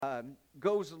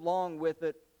goes along with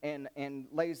it and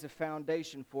lays the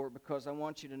foundation for it, because I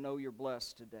want you to know you're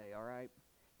blessed today, all right?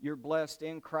 You're blessed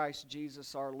in Christ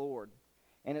Jesus our Lord.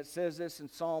 And it says this in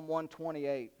Psalm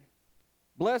 128.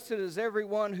 Blessed is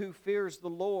everyone who fears the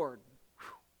Lord. Whew,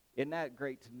 isn't that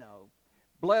great to know?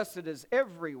 Blessed is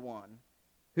everyone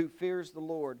who fears the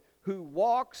Lord, who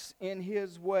walks in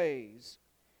His ways.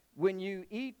 When you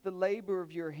eat the labor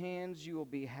of your hands, you will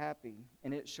be happy,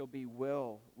 and it shall be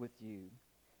well with you.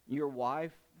 Your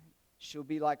wife shall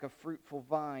be like a fruitful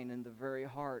vine in the very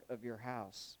heart of your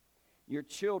house. Your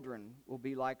children will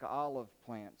be like olive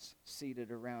plants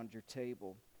seated around your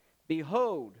table.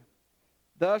 Behold,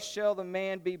 thus shall the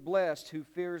man be blessed who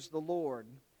fears the Lord.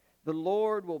 The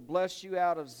Lord will bless you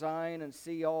out of Zion and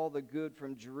see all the good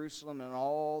from Jerusalem in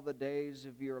all the days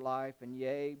of your life. And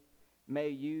yea, may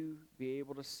you be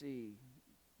able to see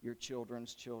your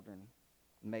children's children.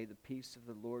 And may the peace of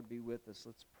the Lord be with us.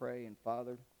 Let's pray. And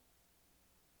Father,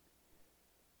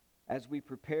 as we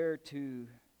prepare to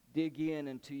dig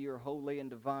into your holy and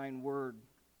divine word,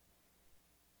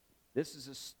 this is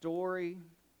a story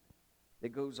that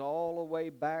goes all the way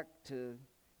back to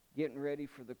getting ready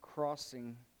for the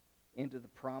crossing into the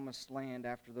promised land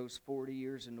after those 40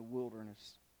 years in the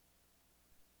wilderness.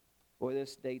 Boy,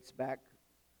 this dates back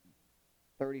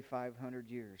 3,500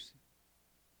 years.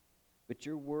 But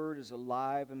your word is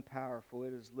alive and powerful.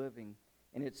 It is living.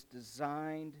 And it's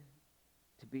designed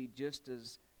to be just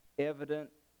as evident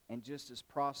and just as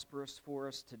prosperous for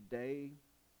us today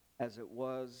as it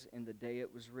was in the day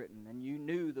it was written. And you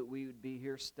knew that we would be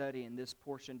here studying this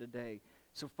portion today.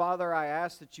 So, Father, I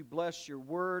ask that you bless your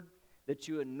word, that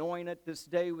you anoint it this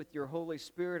day with your Holy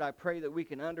Spirit. I pray that we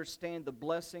can understand the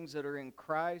blessings that are in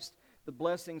Christ, the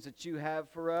blessings that you have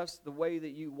for us, the way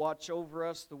that you watch over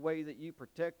us, the way that you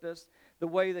protect us, the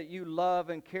way that you love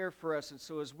and care for us. And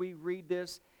so as we read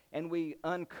this and we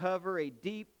uncover a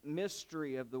deep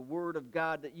mystery of the Word of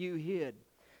God that you hid.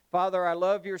 Father, I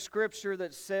love your scripture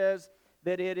that says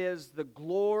that it is the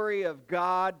glory of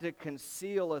God to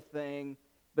conceal a thing,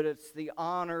 but it's the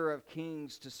honor of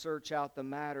kings to search out the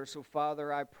matter. So,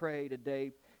 Father, I pray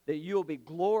today that you'll be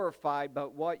glorified by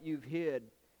what you've hid,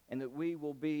 and that we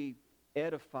will be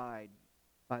edified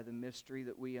by the mystery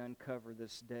that we uncover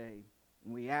this day.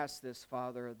 And we ask this,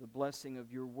 Father, the blessing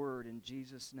of your word in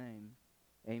Jesus' name.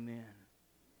 Amen.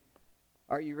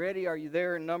 Are you ready? Are you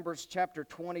there? In Numbers chapter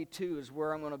 22 is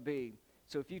where I'm going to be.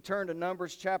 So if you turn to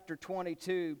Numbers chapter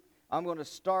 22, I'm going to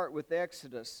start with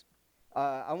Exodus.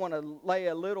 I want to lay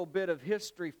a little bit of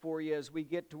history for you as we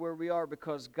get to where we are,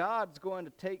 because God's going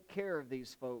to take care of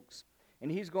these folks,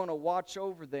 and He's going to watch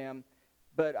over them.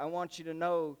 But I want you to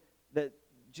know that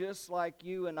just like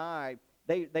you and I,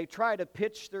 they try to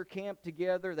pitch their camp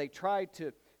together. They try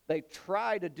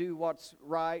to do what's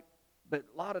right, but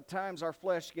a lot of times our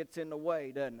flesh gets in the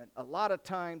way, doesn't it? A lot of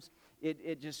times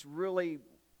it just really,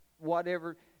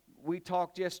 whatever. We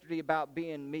talked yesterday about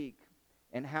being meek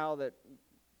and how that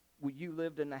you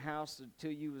lived in the house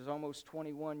until you was almost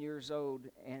 21 years old,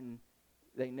 and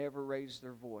they never raised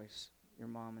their voice, your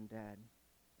mom and dad.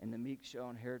 And the meek shall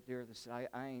inherit the earth. They said,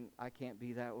 I can't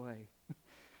be that way.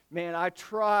 Man, I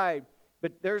tried,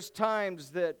 but there's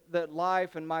times that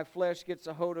life and my flesh gets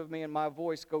a hold of me and my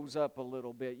voice goes up a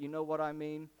little bit. You know what I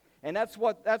mean? And that's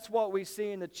what we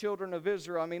see in the children of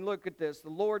Israel. I mean, look at this. The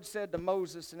Lord said to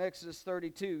Moses in Exodus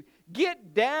 32,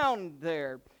 get down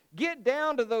there. Get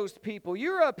down to those people.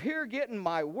 You're up here getting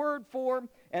my word for them,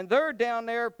 and they're down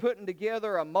there putting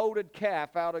together a molded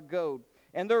calf out of gold.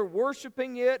 And they're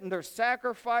worshiping it, and they're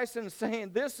sacrificing,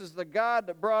 saying, this is the God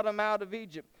that brought them out of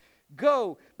Egypt.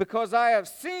 Go, because I have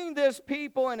seen this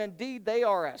people, and indeed they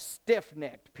are a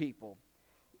stiff-necked people.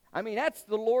 I mean, that's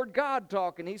the Lord God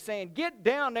talking. He's saying, get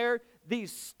down there,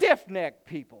 these stiff-necked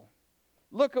people.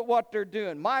 Look at what they're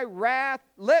doing. My wrath,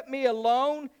 let me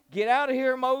alone. Get out of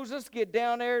here, Moses. Get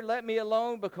down there, let me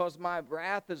alone, because my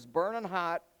wrath is burning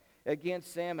hot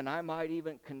against them, and I might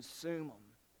even consume them.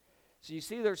 So you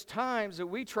see, there's times that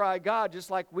we try God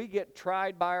just like we get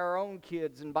tried by our own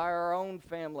kids and by our own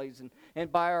families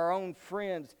and by our own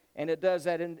friends. And it does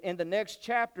that. In the next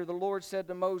chapter, the Lord said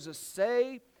to Moses,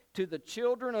 say to the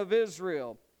children of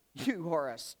Israel, you are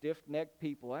a stiff-necked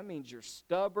people. That means you're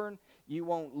stubborn. You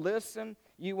won't listen.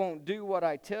 You won't do what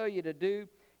I tell you to do.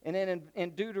 And then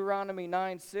in Deuteronomy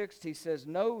 9:6, he says,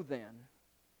 know then,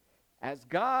 as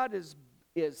God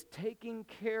is taking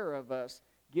care of us,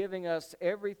 giving us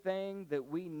everything that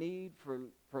we need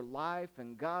for life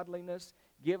and godliness,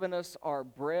 giving us our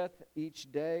breath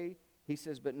each day. He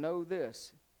says, but know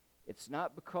this, it's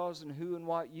not because of who and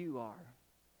what you are.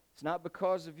 It's not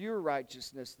because of your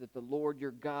righteousness that the Lord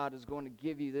your God is going to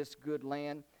give you this good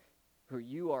land. For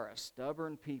you are a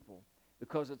stubborn people,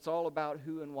 because it's all about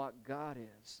who and what God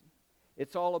is.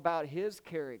 It's all about His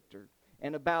character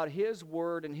and about His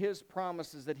word and His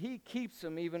promises, that He keeps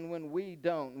them even when we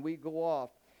don't and we go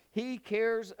off. He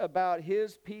cares about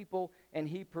His people, and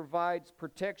He provides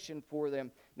protection for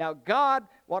them. Now, God,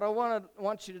 what I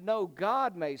want you to know,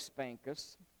 God may spank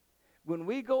us. When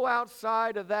we go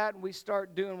outside of that and we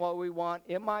start doing what we want,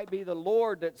 it might be the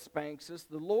Lord that spanks us.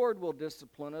 The Lord will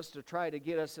discipline us to try to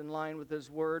get us in line with His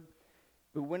word.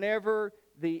 But whenever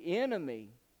the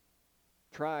enemy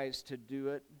tries to do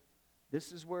it,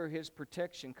 this is where His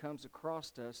protection comes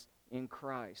across us in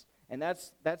Christ. And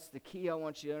that's the key I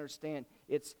want you to understand.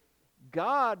 It's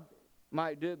God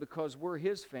might do it because we're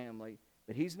His family,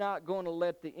 but He's not going to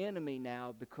let the enemy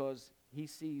now, because He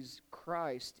sees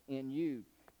Christ in you,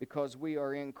 because we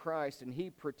are in Christ. And He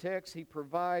protects, He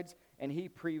provides, and He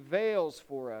prevails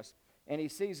for us. And He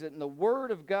sees it. In the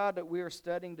Word of God that we are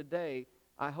studying today,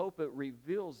 I hope it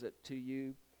reveals it to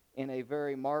you in a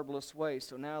very marvelous way.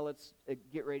 So now let's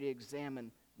get ready to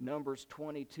examine Numbers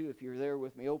 22. If you're there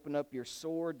with me, open up your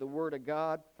sword, the Word of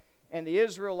God. And the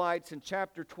Israelites in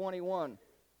chapter 21,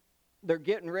 they're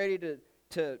getting ready to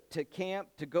camp,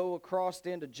 to go across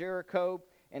into Jericho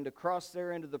and to cross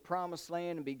there into the Promised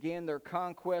Land and begin their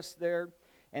conquest there.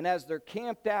 And as they're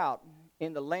camped out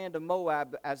in the land of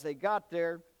Moab, as they got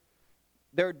there,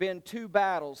 there had been two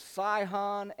battles,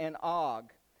 Sihon and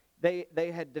Og.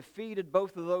 They had defeated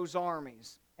both of those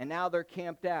armies, and now they're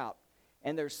camped out.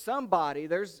 And there's somebody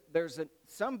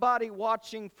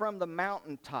watching from the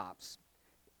mountaintops.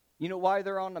 You know why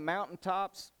they're on the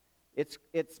mountaintops?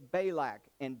 It's Balak.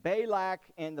 And Balak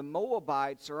and the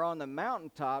Moabites are on the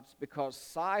mountaintops because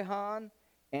Sihon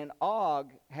and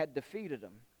Og had defeated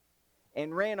them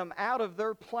and ran them out of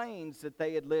their plains that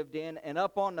they had lived in and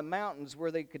up on the mountains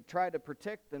where they could try to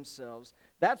protect themselves.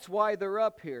 That's why they're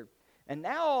up here. And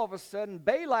now all of a sudden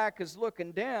Balak is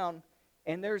looking down,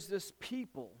 and there's this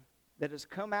people that has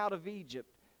come out of Egypt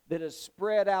that is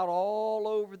spread out all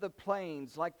over the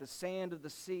plains like the sand of the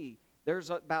sea. There's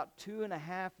about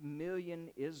 2.5 million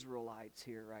Israelites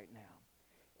here right now.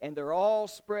 And they're all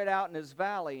spread out in his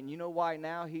valley. And you know why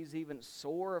now he's even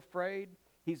sore afraid?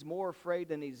 He's more afraid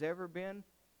than he's ever been.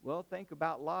 Well, think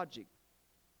about logic.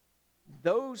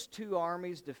 Those two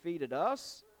armies defeated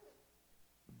us.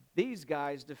 These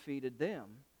guys defeated them.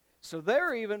 So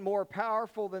they're even more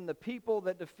powerful than the people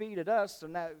that defeated us. So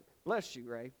now, bless you,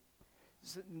 Ray.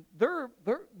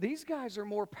 These guys are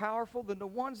more powerful than the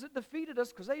ones that defeated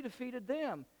us because they defeated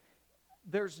them.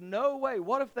 There's no way.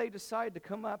 What if they decide to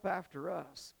come up after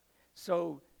us?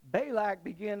 So Balak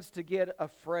begins to get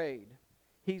afraid.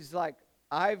 He's like,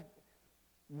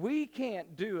 we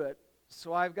can't do it,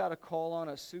 so I've got to call on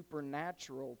a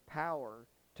supernatural power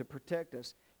to protect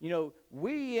us. You know,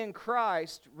 we in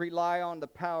Christ rely on the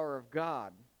power of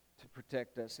God to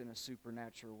protect us in a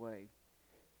supernatural way.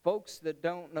 Folks that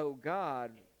don't know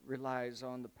God relies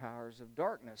on the powers of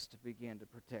darkness to begin to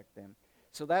protect them.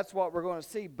 So that's what we're going to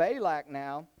see. Balak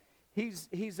now,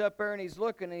 he's up there and he's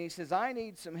looking and he says, I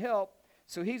need some help.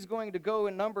 So he's going to go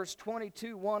in Numbers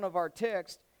 22, one of our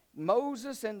texts.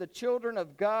 Moses and the children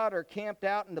of God are camped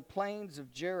out in the plains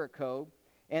of Jericho,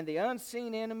 and the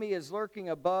unseen enemy is lurking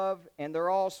above, and they're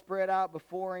all spread out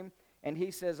before him, and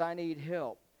he says, I need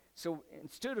help. So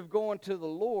instead of going to the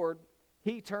Lord,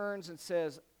 he turns and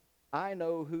says, I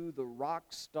know who the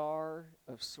rock star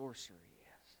of sorcery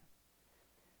is.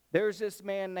 There's this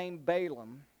man named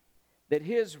Balaam, that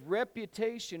his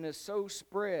reputation is so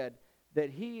spread that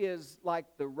he is like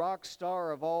the rock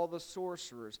star of all the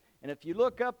sorcerers. And if you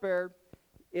look up there,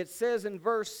 it says in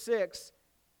verse 6,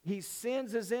 he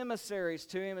sends his emissaries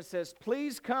to him and says,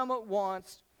 please come at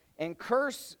once and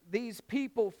curse these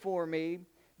people for me,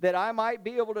 that I might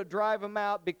be able to drive them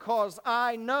out, because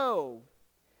I know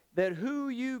that who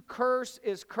you curse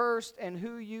is cursed and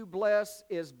who you bless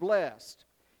is blessed.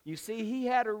 You see, he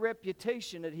had a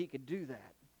reputation that he could do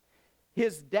that.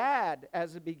 His dad,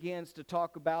 as it begins to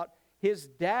talk about, his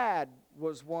dad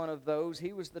was one of those.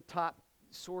 He was the top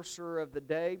sorcerer of the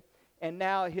day. And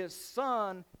now his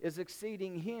son is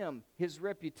exceeding him. His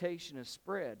reputation is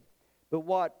spread. But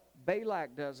what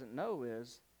Balak doesn't know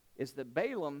is that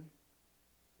Balaam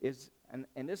is,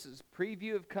 and this is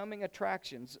preview of coming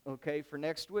attractions, okay, for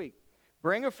next week.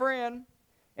 Bring a friend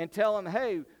and tell him,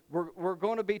 hey, we're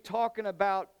going to be talking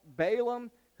about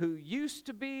Balaam, who used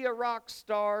to be a rock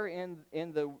star in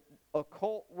the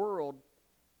occult world,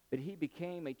 but he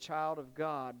became a child of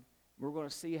God. We're going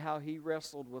to see how he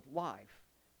wrestled with life.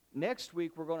 Next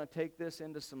week, we're going to take this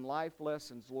into some life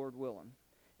lessons, Lord willing.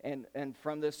 and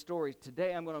from this story.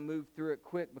 Today I'm going to move through it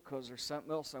quick because there's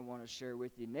something else I want to share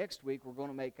with you. Next week we're going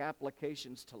to make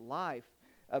applications to life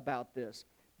about this.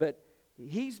 But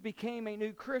he's became a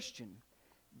new Christian.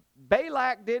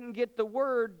 Balak didn't get the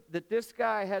word that this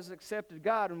guy has accepted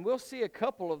God, and we'll see a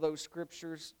couple of those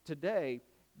scriptures today,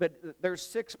 but there's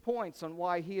 6 points on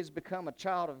why he has become a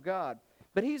child of God.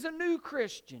 But he's a new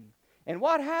Christian. And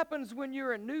what happens when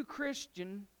you're a new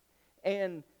Christian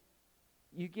and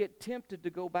you get tempted to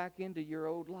go back into your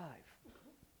old life?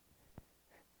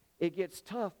 It gets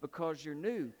tough because you're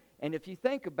new. And if you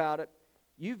think about it,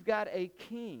 you've got a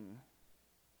king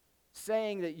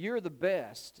saying that you're the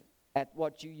best at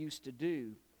what you used to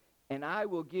do, and I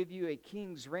will give you a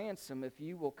king's ransom if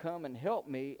you will come and help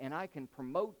me, and I can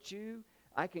promote you.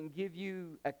 I can give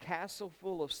you a castle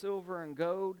full of silver and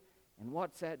gold. And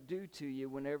what's that do to you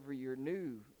whenever you're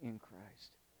new in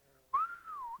Christ?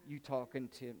 You talking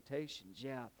temptations,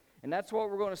 yeah. And that's what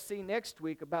we're going to see next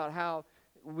week about how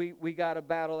we got to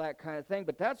battle that kind of thing.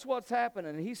 But that's what's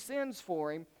happening. He sends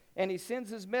for him, and he sends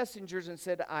his messengers and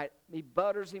said, he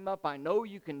butters him up. I know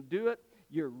you can do it.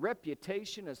 Your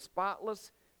reputation is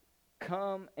spotless.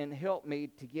 Come and help me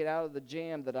to get out of the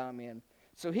jam that I'm in.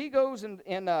 So he goes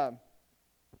in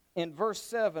verse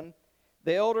 7,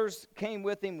 the elders came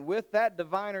with him with that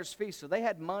diviner's fee. So they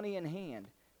had money in hand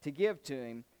to give to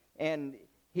him. And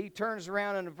he turns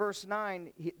around in verse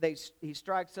 9, he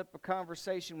strikes up a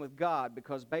conversation with God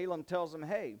because Balaam tells him,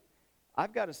 hey,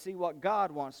 I've got to see what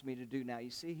God wants me to do now.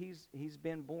 You see, he's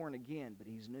been born again, but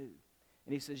he's new.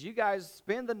 And he says, you guys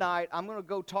spend the night. I'm going to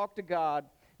go talk to God,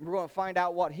 and we're going to find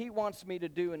out what he wants me to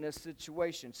do in this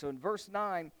situation. So in verse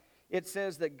 9, it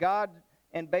says that God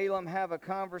and Balaam have a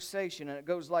conversation, and it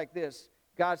goes like this.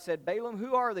 God said, Balaam,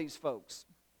 who are these folks?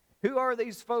 Who are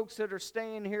these folks that are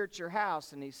staying here at your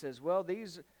house? And he says, well,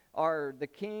 these are the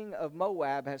king of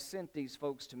Moab has sent these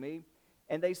folks to me.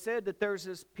 And they said that there's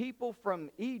this people from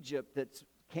Egypt that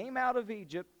came out of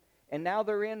Egypt, and now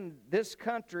they're in this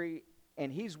country,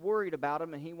 and he's worried about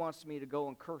them, and he wants me to go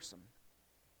and curse them.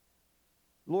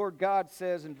 Lord God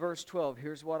says in verse 12,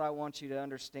 here's what I want you to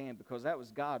understand, because that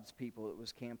was God's people that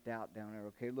was camped out down there.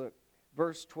 Okay, look,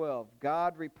 verse 12,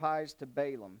 God replies to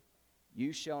Balaam,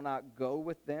 you shall not go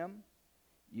with them,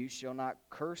 you shall not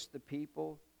curse the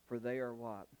people, for they are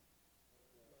what?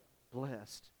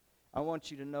 Blessed. I want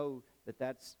you to know that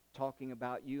that's talking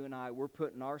about you and I. We're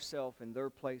putting ourselves in their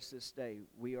place this day.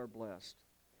 We are blessed.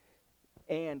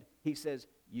 And he says,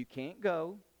 you can't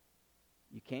go.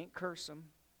 You can't curse them.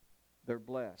 They're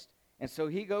blessed. And so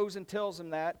he goes and tells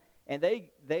them that. And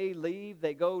they leave.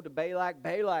 They go to Balak.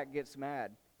 Balak gets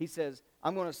mad. He says,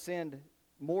 I'm going to send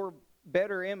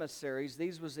better emissaries.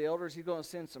 These was the elders. He's going to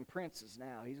send some princes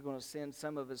now. He's going to send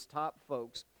some of his top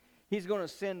folks. He's going to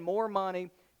send more money.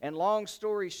 And long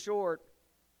story short,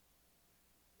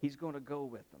 he's going to go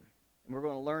with them. And we're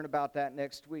going to learn about that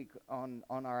next week on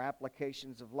our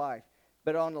applications of life.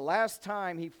 But on the last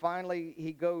time,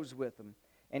 he goes with them.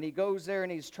 And he goes there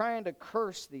and he's trying to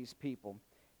curse these people.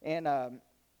 And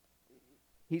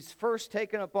he's first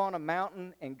taken up on a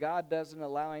mountain, and God doesn't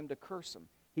allow him to curse them.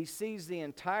 He sees the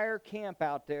entire camp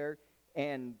out there,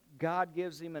 and God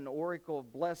gives him an oracle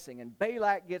of blessing. And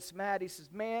Balak gets mad. He says,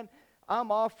 man,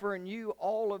 I'm offering you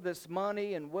all of this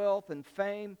money and wealth and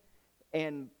fame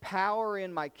and power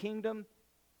in my kingdom,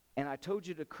 and I told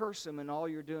you to curse them, and all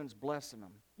you're doing is blessing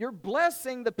them. You're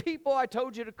blessing the people I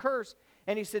told you to curse.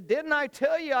 And he said, didn't I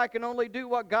tell you I can only do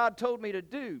what God told me to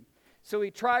do? So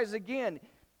he tries again.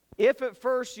 If at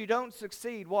first you don't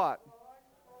succeed, what?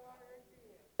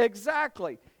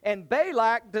 Exactly. And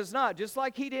Balak does not. Just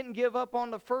like he didn't give up on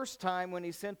the first time when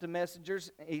he sent the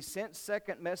messengers, he sent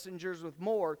second messengers with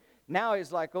more. Now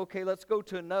he's like, okay, let's go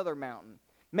to another mountain.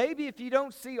 Maybe if you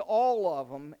don't see all of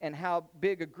them and how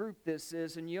big a group this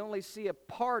is, and you only see a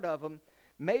part of them,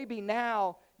 maybe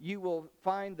now you will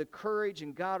find the courage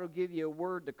and God will give you a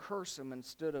word to curse them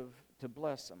instead of to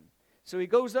bless them. So he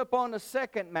goes up on the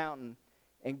second mountain,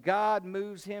 and God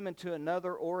moves him into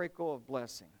another oracle of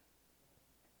blessing.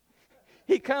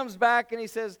 He comes back and he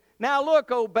says, now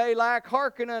look, O Balak,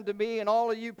 hearken unto me and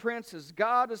all of you princes.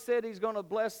 God has said he's going to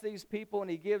bless these people, and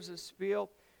he gives a spiel.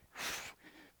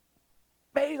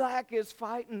 Balak is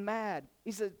fighting mad.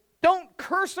 He says, don't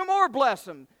curse them or bless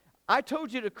them. I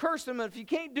told you to curse them, and if you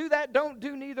can't do that, don't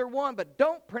do neither one. But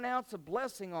don't pronounce a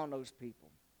blessing on those people.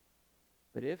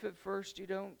 But if at first you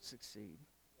don't succeed,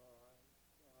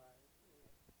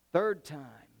 third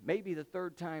time, maybe the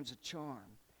third time's a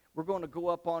charm. We're going to go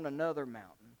up on another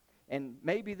mountain. And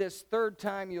maybe this third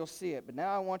time you'll see it. But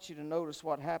now I want you to notice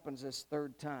what happens this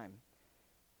third time.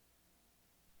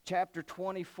 Chapter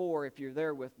 24, if you're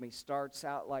there with me, starts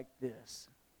out like this.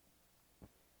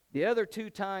 The other 2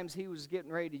 times he was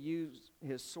getting ready to use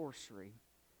his sorcery.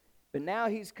 But now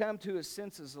he's come to his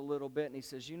senses a little bit, and he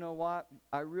says, you know what?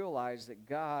 I realize that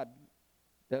God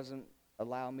doesn't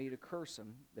allow me to curse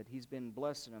him, that he's been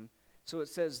blessing him. So it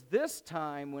says this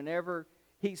time, whenever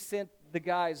he sent the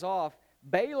guys off,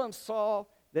 Balaam saw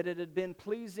that it had been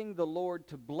pleasing the Lord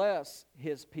to bless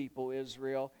his people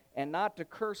Israel and not to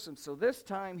curse them. So this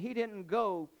time he didn't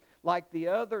go like the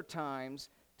other times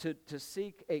to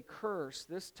seek a curse.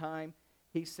 This time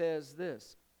he says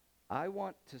this, I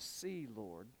want to see,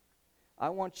 Lord. I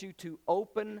want you to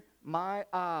open my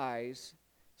eyes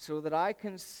so that I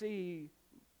can see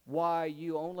why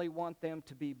you only want them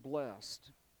to be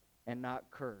blessed and not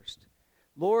cursed.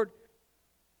 Lord,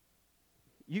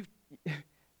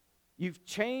 you've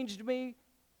changed me,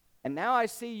 and now I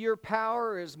see your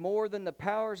power is more than the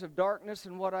powers of darkness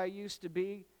and what I used to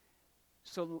be.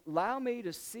 So allow me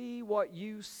to see what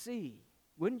you see.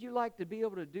 Wouldn't you like to be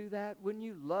able to do that? Wouldn't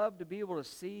you love to be able to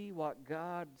see what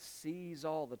God sees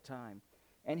all the time?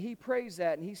 And he prays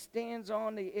that, and he stands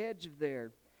on the edge of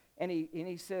there, and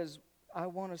he says, I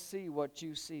want to see what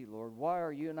you see, Lord. Why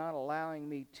are you not allowing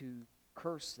me to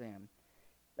curse them?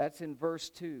 That's in verse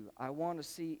 2. I want to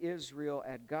see Israel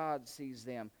as God sees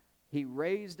them. He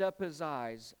raised up his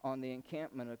eyes on the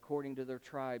encampment according to their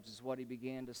tribes is what he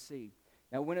began to see.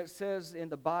 Now, when it says in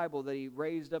the Bible that he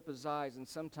raised up his eyes, and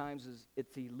sometimes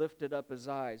it's he lifted up his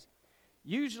eyes,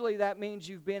 usually that means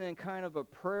you've been in kind of a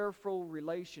prayerful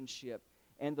relationship,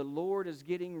 and the Lord is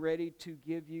getting ready to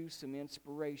give you some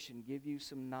inspiration, give you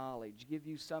some knowledge, give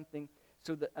you something,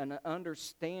 so that an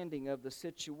understanding of the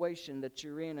situation that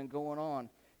you're in and going on.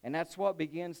 And that's what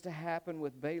begins to happen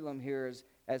with Balaam here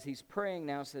as he's praying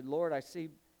now, said, Lord, I see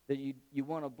that you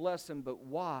want to bless them, but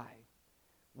why?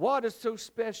 What is so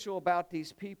special about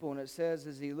these people? And it says,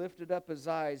 as he lifted up his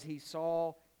eyes, he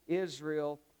saw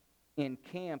Israel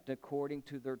encamped according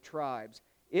to their tribes.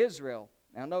 Israel,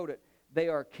 now note it, they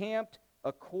are camped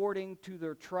according to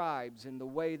their tribes in the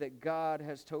way that God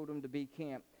has told them to be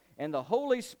camped. And the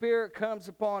Holy Spirit comes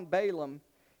upon Balaam,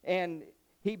 and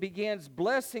he begins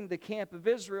blessing the camp of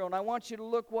Israel. And I want you to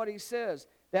look what he says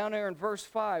down there in verse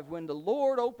 5. When the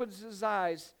Lord opens his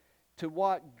eyes to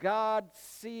what God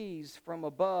sees from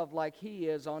above like he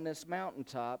is on this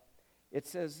mountaintop, it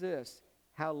says this,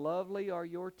 how lovely are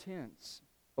your tents,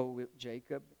 O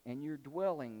Jacob, and your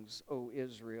dwellings, O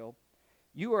Israel.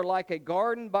 You are like a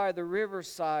garden by the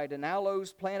riverside, and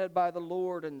aloes planted by the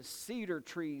Lord, and cedar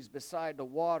trees beside the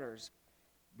waters.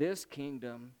 This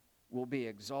kingdom will be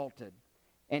exalted.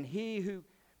 And he who...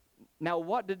 Now,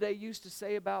 what did they used to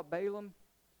say about Balaam?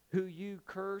 Who you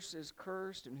curse is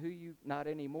cursed, and who you... Not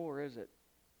anymore, is it?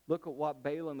 Look at what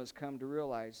Balaam has come to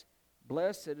realize.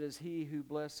 Blessed is he who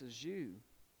blesses you,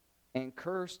 and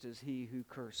cursed is he who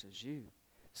curses you.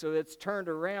 So it's turned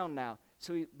around now.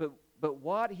 But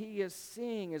what he is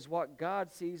seeing is what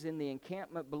God sees in the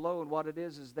encampment below, and what it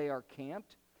is they are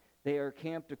camped. They are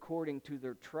camped according to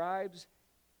their tribes,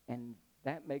 and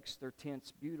that makes their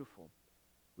tents beautiful.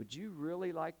 Would you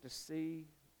really like to see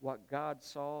what God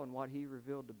saw and what he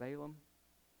revealed to Balaam?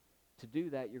 To do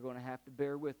that, you're going to have to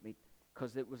bear with me,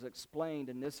 because it was explained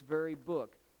in this very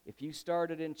book. If you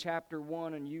started in chapter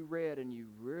 1 and you read and you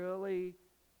really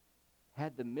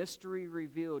had the mystery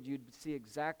revealed, you'd see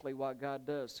exactly what God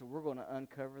does. So we're going to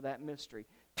uncover that mystery.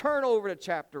 Turn over to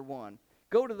chapter 1.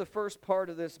 Go to the first part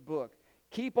of this book.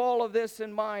 Keep all of this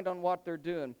in mind on what they're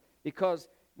doing, because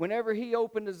whenever he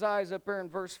opened his eyes up there in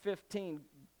verse 15,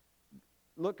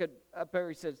 look at up there,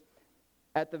 he says,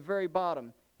 at the very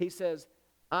bottom, he says,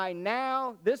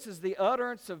 this is the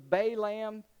utterance of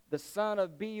Balaam, the son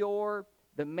of Beor,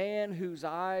 the man whose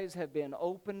eyes have been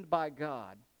opened by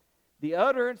God. The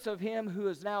utterance of him who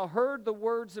has now heard the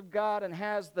words of God and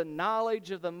has the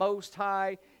knowledge of the Most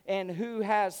High, and who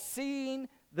has seen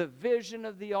the vision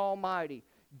of the Almighty.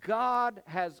 God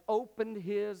has opened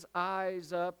his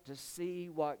eyes up to see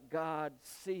what God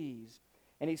sees.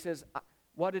 And he says,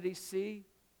 what did he see?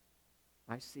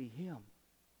 I see him.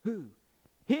 Who?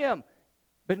 Him.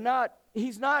 But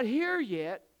he's not here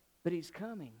yet, but he's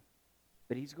coming.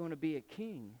 But he's going to be a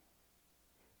king.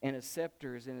 And a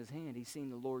scepter is in his hand. He's seen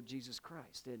the Lord Jesus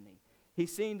Christ, isn't he?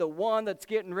 He's seen the one that's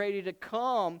getting ready to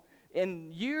come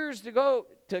in years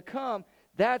to come.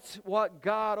 That's what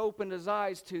God opened his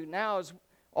eyes to. Now,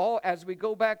 as we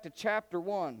go back to chapter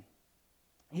 1,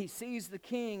 he sees the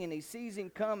king, and he sees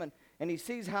him coming, and he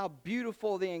sees how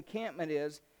beautiful the encampment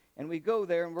is. And we go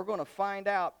there, and we're going to find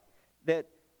out that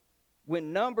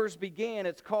when Numbers began,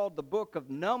 it's called the book of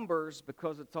Numbers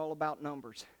because it's all about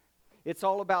numbers. It's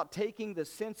all about taking the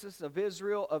census of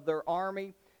Israel, of their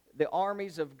army, the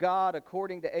armies of God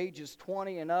according to ages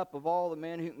 20 and up of all the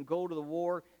men who can go to the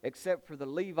war, except for the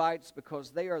Levites,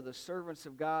 because they are the servants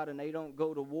of God and they don't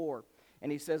go to war.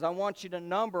 And he says, I want you to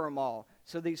number them all.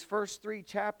 So these first 3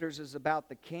 chapters is about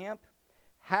the camp,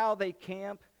 how they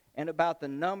camp, and about the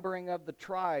numbering of the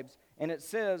tribes. And it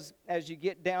says, as you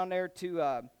get down there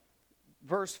to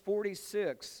verse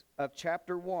 46 of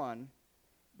chapter 1,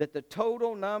 that the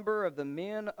total number of the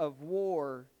men of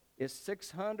war is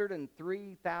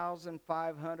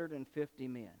 603,550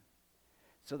 men.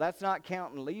 So that's not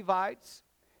counting Levites.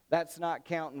 That's not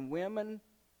counting women,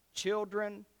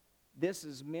 children. This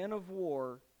is men of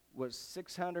war was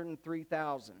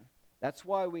 603,000. That's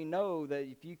why we know that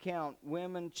if you count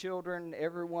women, children,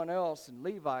 everyone else, and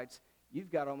Levites,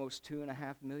 you've got almost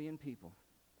 2.5 million people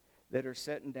that are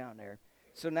sitting down there.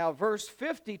 So now verse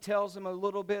 50 tells them a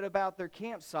little bit about their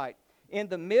campsite. In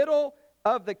the middle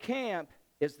of the camp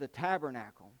is the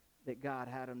tabernacle that God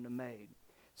had them to make.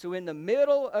 So in the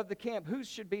middle of the camp, who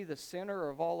should be the center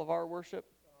of all of our worship?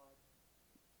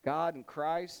 God and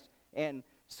Christ. And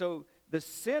so the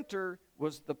center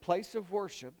was the place of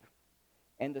worship,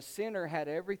 and the center had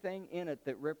everything in it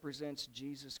that represents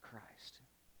Jesus Christ.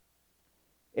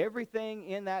 Everything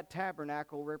in that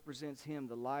tabernacle represents Him,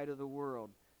 the light of the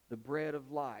world, the bread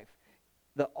of life,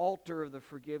 the altar of the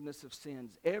forgiveness of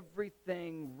sins.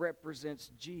 Everything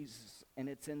represents Jesus, and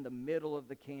it's in the middle of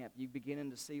the camp. You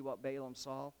beginning to see what Balaam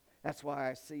saw? That's why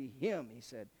I see him, he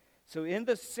said. So in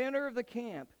the center of the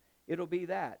camp, it'll be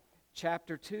that.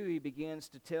 Chapter 2, he begins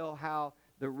to tell how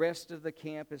the rest of the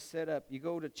camp is set up. You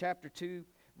go to chapter 2,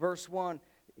 verse 1.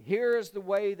 Here is the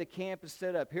way the camp is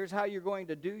set up. Here's how you're going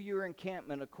to do your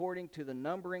encampment according to the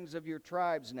numberings of your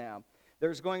tribes now.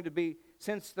 There's going to be,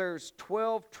 since there's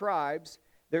 12 tribes,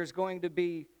 there's going to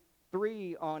be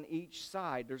 3 on each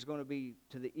side. There's going to be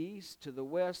to the east, to the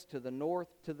west, to the north,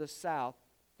 to the south.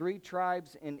 3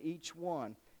 tribes in each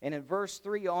one. And in verse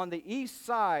 3, on the east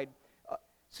side,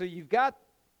 so you've got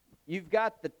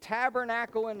the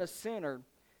tabernacle in the center.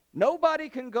 Nobody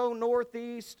can go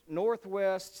northeast,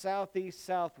 northwest, southeast,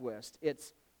 southwest.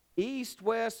 It's east,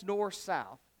 west, north,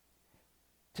 south.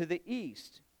 To the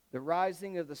east, the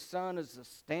rising of the sun is the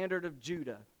standard of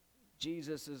Judah.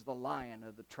 Jesus is the Lion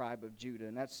of the tribe of Judah,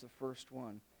 and that's the first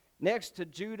one. Next to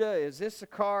Judah is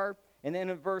Issachar, and then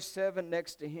in verse 7,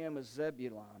 next to him is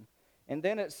Zebulun. And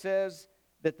then it says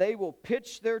that they will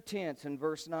pitch their tents, in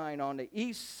verse 9, on the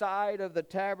east side of the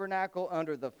tabernacle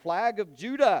under the flag of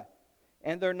Judah.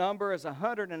 And their number is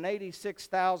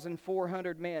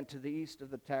 186,400 men to the east of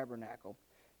the tabernacle.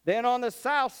 Then on the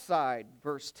south side,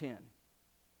 verse 10.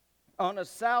 On the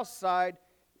south side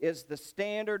is the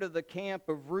standard of the camp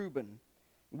of Reuben.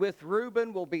 With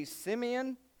Reuben will be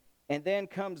Simeon, and then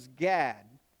comes Gad.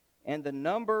 And the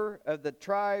number of the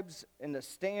tribes in the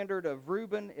standard of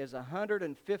Reuben is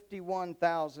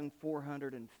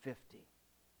 151,450.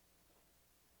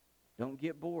 Don't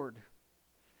get bored.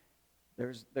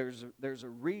 There's a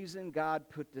reason God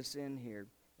put this in here.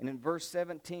 And in verse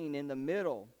 17, in the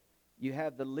middle, you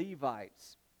have the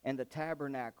Levites and the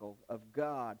tabernacle of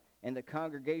God and the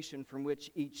congregation from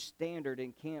which each standard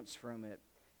encamps from it.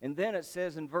 And then it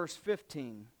says in verse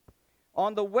 15,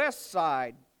 on the west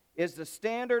side is the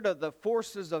standard of the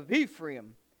forces of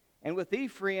Ephraim, and with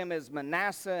Ephraim is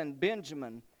Manasseh and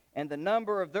Benjamin, and the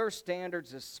number of their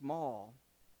standards is small.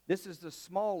 This is the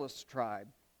smallest tribe,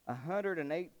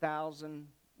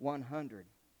 108,100.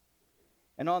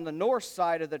 And on the north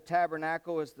side of the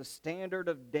tabernacle is the standard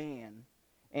of Dan.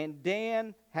 And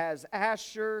Dan has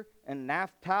Asher and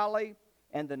Naphtali,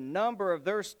 and the number of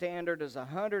their standard is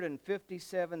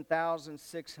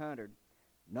 157,600.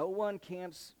 No one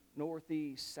camps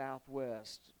northeast,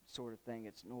 southwest sort of thing.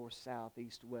 It's north, south,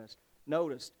 east, west.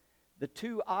 Notice, the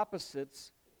two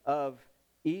opposites of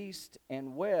east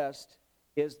and west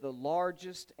is the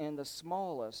largest and the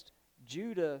smallest.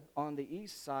 Judah on the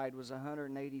east side was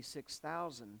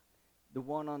 186,000. The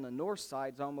one on the north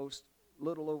side is almost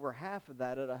little over half of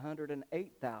that at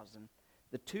 108,000.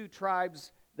 The two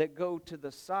tribes that go to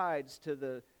the sides, to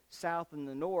the south and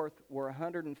the north, were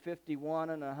 151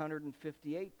 and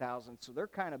 158,000. So they're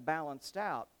kind of balanced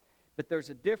out. But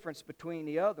there's a difference between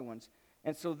the other ones.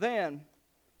 And so then,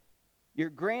 your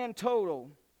grand total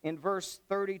in verse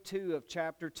 32 of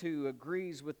chapter 2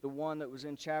 agrees with the one that was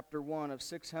in chapter 1 of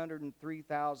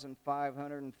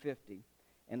 603,550.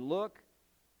 And look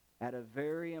at a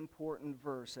very important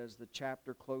verse as the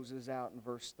chapter closes out in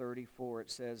verse 34. It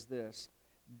says this,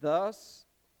 thus,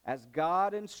 as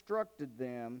God instructed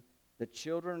them, the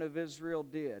children of Israel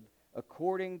did,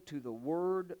 according to the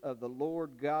word of the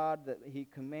Lord God that he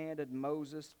commanded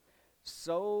Moses,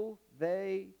 so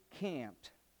they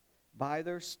camped by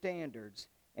their standards.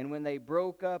 And when they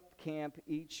broke up camp,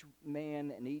 each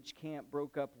man and each camp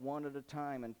broke up one at a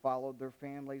time and followed their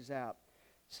families out.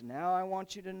 So now I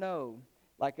want you to know,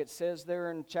 like it says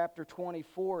there in chapter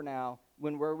 24 now,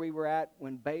 where we were at,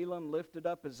 when Balaam lifted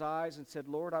up his eyes and said,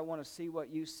 Lord, I want to see what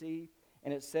you see.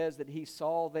 And it says that he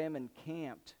saw them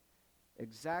encamped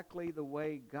exactly the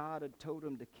way God had told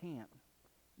him to camp.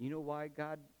 You know why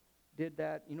God did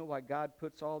that? You know why God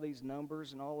puts all these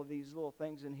numbers and all of these little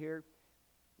things in here?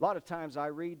 A lot of times I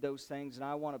read those things and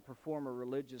I want to perform a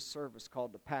religious service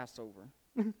called the Passover.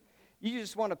 You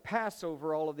just want to pass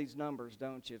over all of these numbers,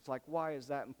 don't you? It's like, why is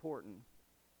that important?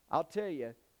 I'll tell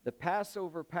you, the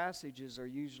Passover passages are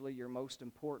usually your most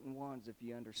important ones if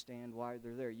you understand why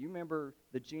they're there. You remember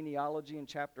the genealogy in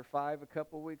chapter 5 a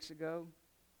couple weeks ago?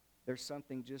 There's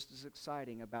something just as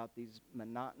exciting about these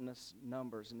monotonous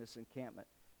numbers in this encampment.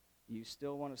 You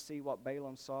still want to see what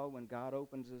Balaam saw when God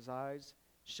opens his eyes,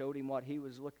 showed him what he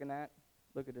was looking at?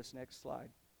 Look at this next slide.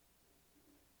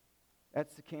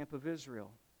 That's the camp of Israel.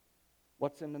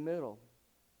 What's in the middle?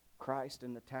 Christ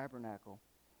and the tabernacle.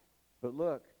 But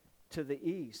look, to the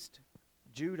east,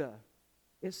 Judah,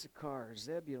 Issachar,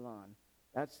 Zebulun.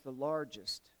 That's the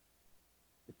largest.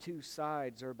 The two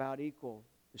sides are about equal.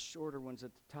 The shorter one's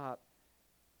at the top.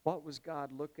 What was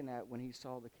God looking at when he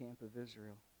saw the camp of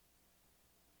Israel?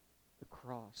 The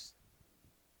cross.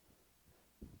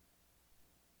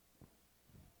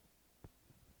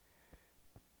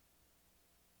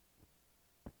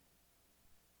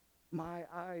 My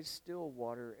eyes still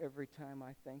water every time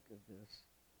I think of this.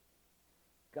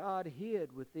 God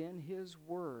hid within his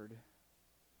word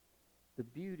the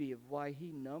beauty of why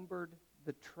he numbered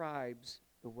the tribes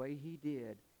the way he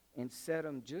did and set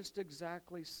them just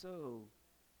exactly so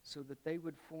that they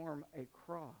would form a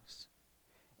cross.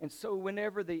 And so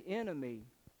whenever the enemy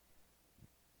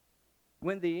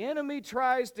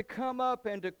tries to come up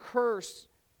and to curse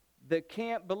the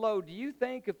camp below, do you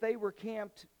think if they were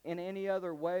camped in any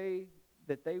other way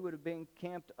that they would have been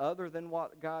camped other than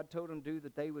what God told them to do,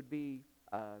 that they would be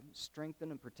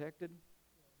strengthened and protected?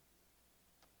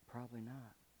 Probably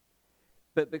not.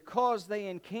 But because they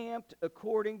encamped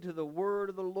according to the word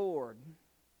of the Lord,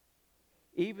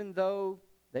 even though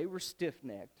they were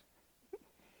stiff-necked,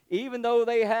 even though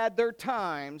they had their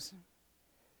times,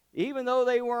 even though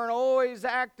they weren't always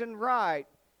acting right,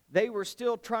 they were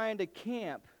still trying to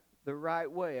camp the right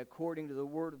way according to the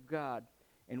Word of God.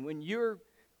 And when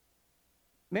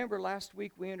remember last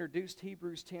week we introduced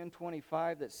Hebrews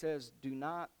 10:25 that says, do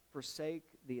not forsake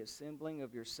the assembling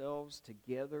of yourselves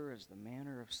together as the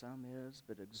manner of some is,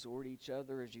 but exhort each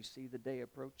other as you see the day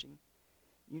approaching.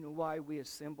 You know why we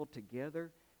assemble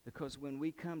together? Because when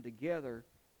we come together,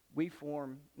 we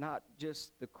form not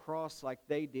just the cross like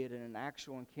they did in an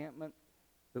actual encampment,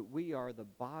 but we are the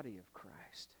body of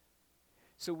Christ.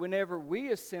 So whenever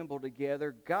we assemble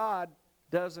together, God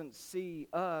doesn't see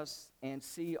us and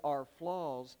see our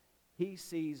flaws. He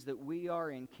sees that we are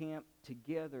encamped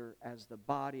together as the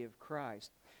body of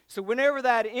Christ. So whenever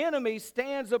that enemy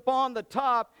stands upon the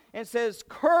top and says,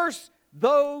 curse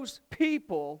those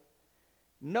people,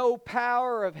 no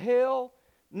power of hell,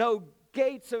 no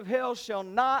gates of hell shall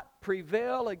not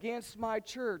prevail against my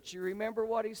church. You remember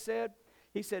what he said?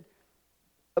 He said,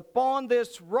 upon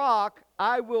this rock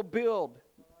I will build,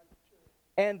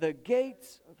 and the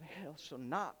gates of hell shall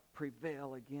not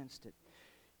prevail against it.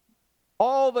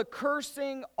 All the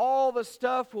cursing, all the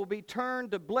stuff will be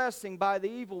turned to blessing by the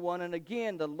evil one. And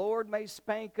again, the Lord may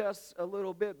spank us a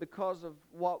little bit because of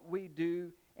what we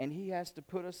do, and he has to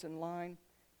put us in line.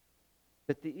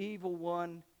 But the evil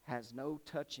one has no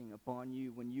touching upon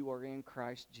you when you are in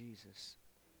Christ Jesus.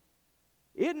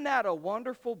 Isn't that a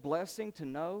wonderful blessing to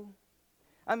know?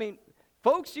 I mean,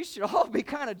 folks, you should all be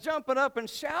kind of jumping up and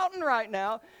shouting right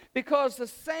now, because the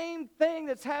same thing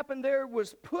that's happened there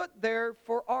was put there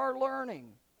for our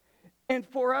learning. And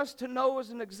for us to know as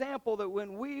an example that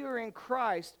when we are in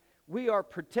Christ, we are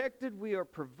protected, we are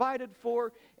provided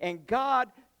for, and God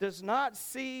does not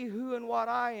see who and what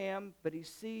I am, but he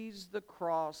sees the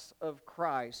cross of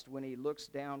Christ when he looks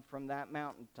down from that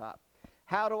mountaintop.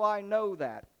 How do I know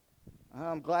that?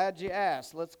 I'm glad you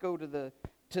asked. Let's go to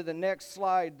the next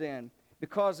slide then.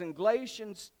 Because in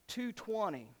Galatians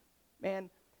 2:20,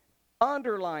 man,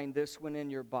 underline this one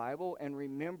in your Bible and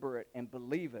remember it and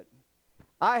believe it.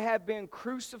 I have been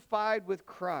crucified with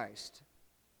Christ.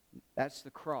 That's the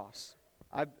cross.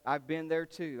 I've been there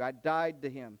too. I died to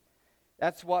him.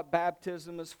 That's what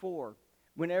baptism is for.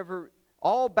 Whenever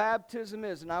all baptism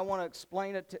is, and I want to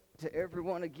explain it to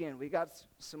everyone again. We got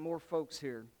some more folks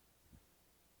here.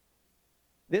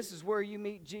 This is where you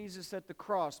meet Jesus at the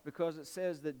cross, because it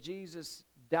says that Jesus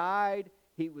died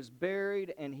He was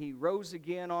buried, and He rose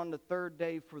again on the third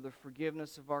day for the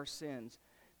forgiveness of our sins.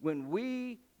 When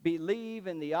we believe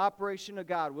in the operation of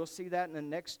God, we'll see that in the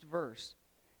next verse,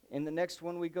 in the next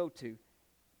one we go to.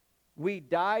 We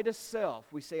die to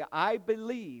self. We say, I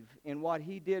believe in what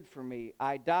He did for me.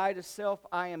 I die to self.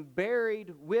 I am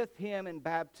buried with Him in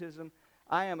baptism.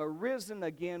 I am arisen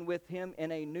again with Him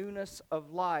in a newness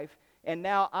of life. And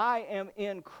now I am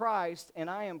in Christ, and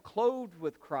I am clothed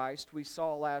with Christ, we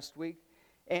saw last week.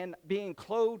 And being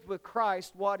clothed with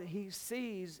Christ, what He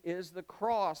sees is the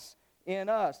cross in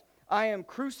us. I am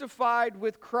crucified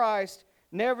with Christ,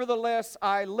 nevertheless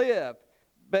I live.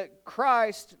 But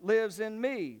Christ lives in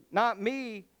me. Not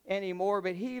me anymore,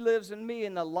 but He lives in me.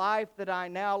 In the life that I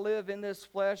now live in this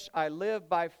flesh, I live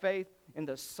by faith in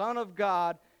the Son of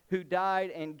God who died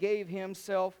and gave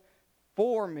Himself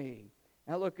for me.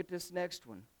 Now look at this next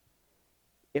one.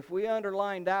 If we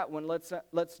underline that one,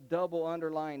 let's double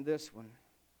underline this one.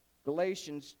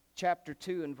 Galatians chapter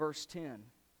 2 and verse 10.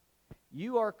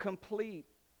 You are complete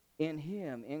in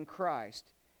Him, in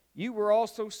Christ. You were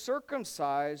also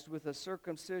circumcised with a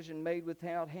circumcision made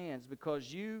without hands,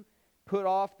 because you put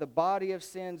off the body of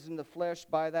sins in the flesh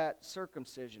by that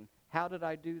circumcision. How did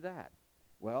I do that?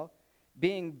 Well,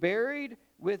 being buried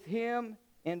with Him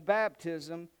in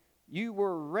baptism, you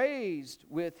were raised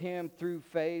with Him through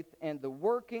faith and the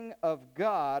working of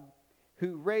God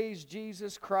who raised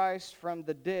Jesus Christ from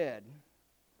the dead.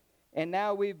 And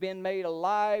now we've been made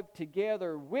alive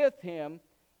together with Him,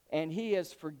 and He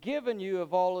has forgiven you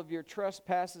of all of your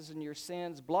trespasses and your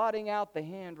sins, blotting out the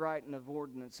handwriting of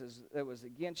ordinances that was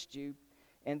against you.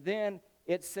 And then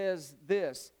it says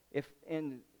this,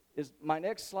 is my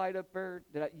next slide up there?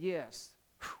 Yes.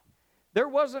 Whew. There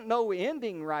wasn't no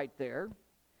ending right there,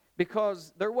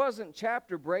 because there wasn't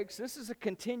chapter breaks. This is a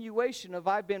continuation of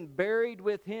I've been buried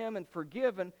with Him and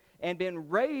forgiven and been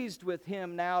raised with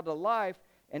Him now to life.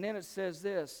 And then it says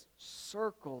this,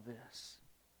 circle this.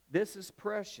 This is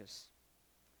precious.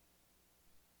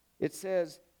 It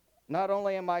says, not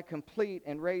only am I complete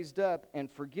and raised up and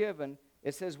forgiven,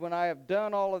 it says, when I have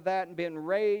done all of that and been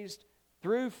raised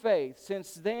through faith,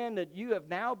 since then that you have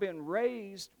now been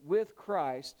raised with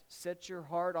Christ, set your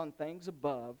heart on things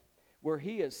above, where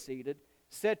He is seated.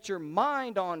 Set your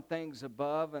mind on things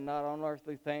above and not on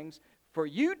earthly things. For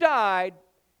you died,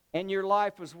 and your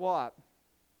life was what?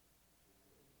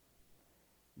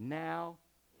 Now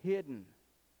hidden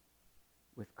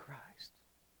with Christ.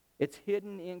 It's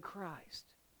hidden in Christ.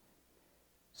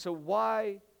 So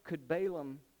why could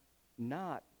Balaam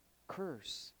not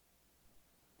curse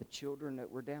the children that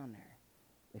were down there?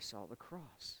 They saw the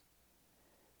cross.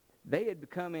 They had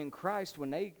become in Christ when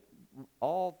they,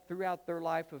 all throughout their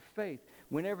life of faith,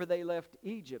 whenever they left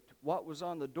Egypt, what was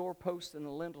on the doorposts and the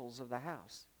lintels of the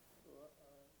house?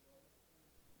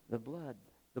 The blood.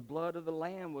 The blood of the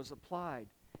Lamb was applied.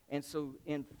 And so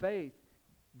in faith,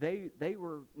 they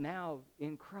were now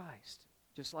in Christ,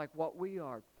 just like what we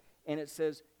are. And it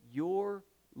says, your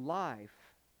life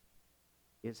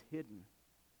is hidden.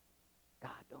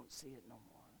 God don't see it no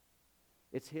more.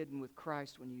 It's hidden with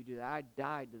Christ when you do that. I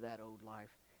died to that old life.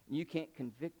 And you can't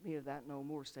convict me of that no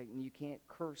more, Satan. You can't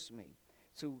curse me.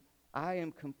 So I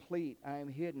am complete. I am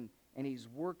hidden. And He's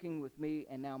working with me.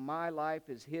 And now my life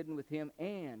is hidden with Him.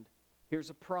 And here's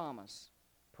a promise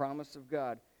of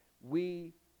God.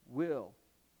 We will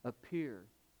appear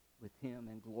with Him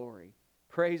in glory.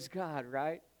 Praise God,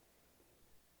 right?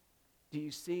 Do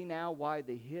you see now why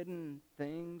the hidden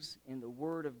things in the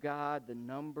Word of God, the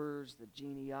numbers, the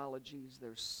genealogies,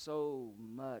 there's so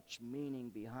much meaning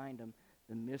behind them,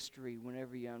 the mystery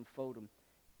whenever you unfold them.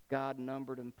 God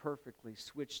numbered them perfectly,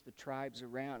 switched the tribes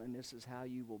around, and this is how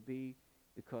you will be,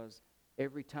 because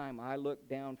every time I look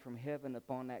down from heaven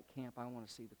upon that camp, I want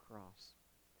to see the cross.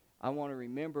 I want to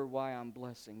remember why I'm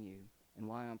blessing you and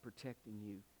why I'm protecting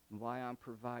you and why I'm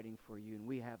providing for you. And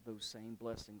we have those same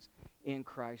blessings in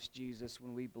Christ Jesus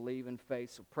when we believe in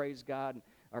faith. So praise God.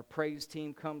 Our praise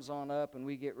team comes on up and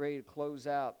we get ready to close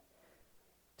out.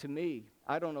 To me,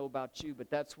 I don't know about you, but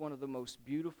that's one of the most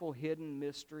beautiful hidden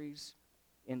mysteries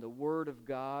in the Word of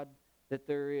God that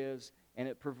there is. And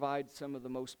it provides some of the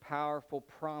most powerful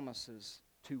promises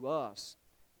to us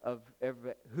of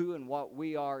who and what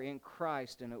we are in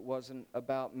Christ. And it wasn't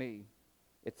about me.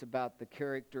 It's about the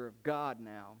character of God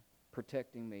now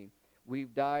protecting me.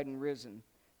 We've died and risen.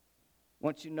 I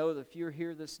want you to know that if you're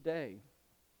here this day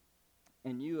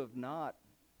and you have not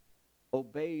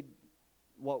obeyed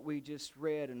what we just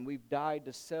read, and we've died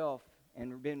to self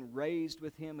and been raised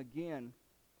with Him again,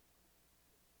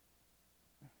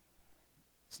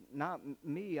 it's not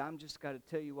me. I'm just got to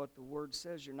tell you what the Word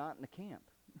says. You're not in the camp.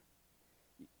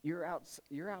 you're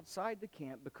outside the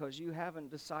camp because you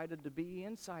haven't decided to be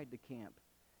inside the camp,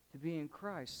 to be in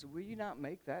Christ. So will you not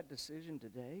make that decision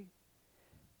today?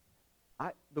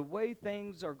 The way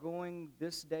things are going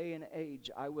this day and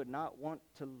age, I would not want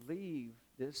to leave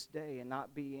this day and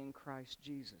not be in Christ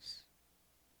Jesus.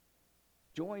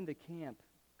 Join the camp.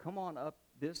 Come on up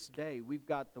this day. We've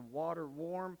got the water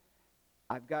warm.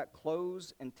 I've got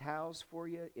clothes and towels for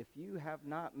you. If you have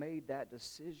not made that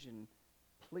decision,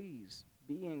 please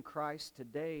be in Christ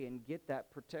today and get that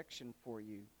protection for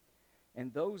you.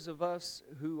 And those of us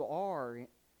who are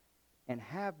and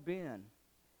have been,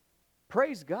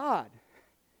 praise God.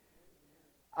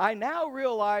 I now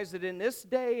realize that in this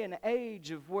day and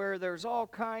age of where there's all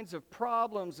kinds of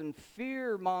problems and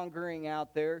fear-mongering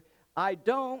out there, I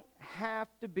don't have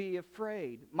to be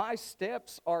afraid. My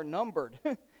steps are numbered.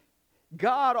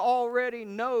 God already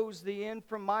knows the end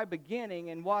from my beginning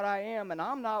and what I am, and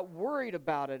I'm not worried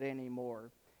about it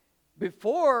anymore.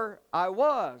 Before, I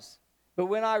was. But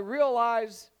when I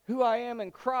realize who I am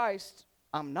in Christ,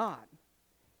 I'm not.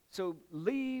 So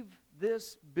leave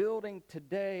this building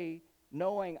today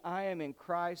knowing I am in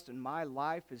Christ and my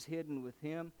life is hidden with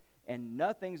Him, and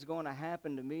nothing's going to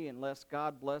happen to me unless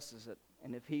God blesses it.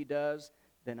 And if He does,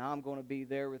 then I'm going to be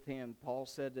there with Him. Paul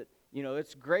said that,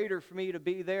 it's greater for me to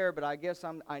be there, but I guess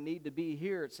I need to be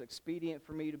here. It's expedient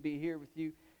for me to be here with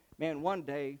you. Man, one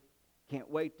day, can't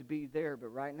wait to be there, but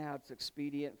right now it's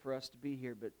expedient for us to be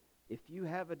here. But if you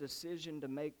have a decision to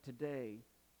make today,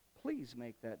 please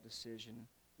make that decision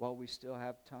while we still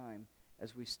have time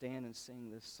as we stand and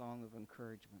sing this song of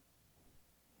encouragement.